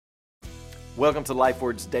Welcome to Life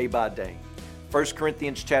Words Day by Day. 1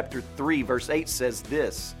 Corinthians chapter 3 verse 8 says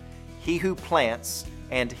this, "He who plants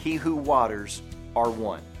and he who waters are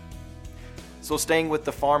one." So staying with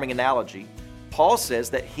the farming analogy, Paul says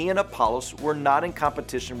that he and Apollos were not in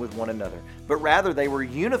competition with one another, but rather they were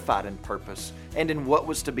unified in purpose and in what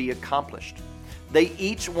was to be accomplished. They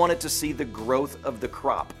each wanted to see the growth of the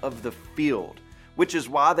crop, of the field, which is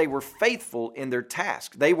why they were faithful in their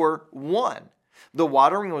task. They were one. The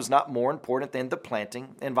watering was not more important than the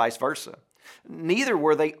planting, and vice versa. Neither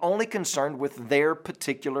were they only concerned with their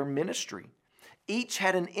particular ministry. Each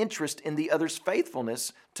had an interest in the other's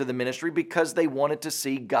faithfulness to the ministry because they wanted to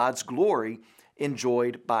see God's glory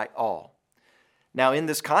enjoyed by all. Now, in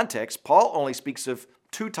this context, Paul only speaks of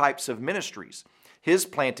two types of ministries: his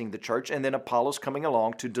planting the church and then Apollos coming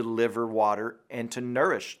along to deliver water and to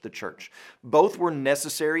nourish the church. Both were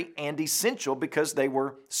necessary and essential because they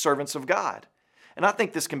were servants of God. And I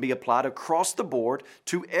think this can be applied across the board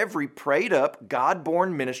to every prayed up,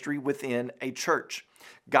 God-born ministry within a church.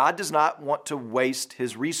 God does not want to waste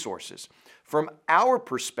His resources. From our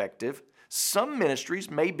perspective, some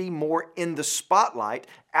ministries may be more in the spotlight,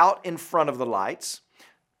 out in front of the lights,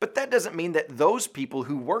 but that doesn't mean that those people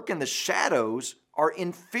who work in the shadows are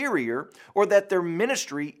inferior or that their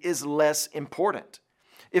ministry is less important.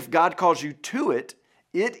 If God calls you to it,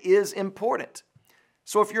 it is important.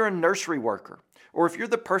 So if you're a nursery worker, or if you're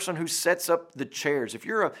the person who sets up the chairs, if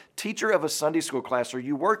you're a teacher of a Sunday school class, or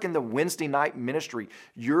you work in the Wednesday night ministry,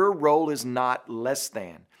 your role is not less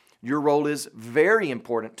than. Your role is very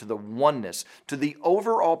important to the oneness, to the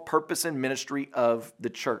overall purpose and ministry of the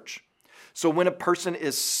church. So when a person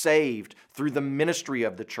is saved through the ministry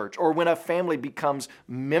of the church, or when a family becomes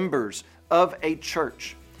members of a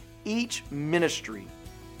church, each ministry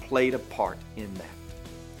played a part in that.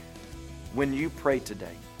 When you pray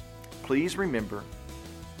today, please remember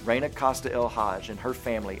Reina Costa El Hajj and her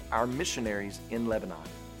family, our missionaries in Lebanon.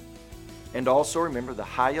 And also remember the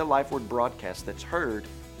Haya Life Word broadcast that's heard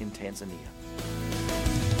in Tanzania.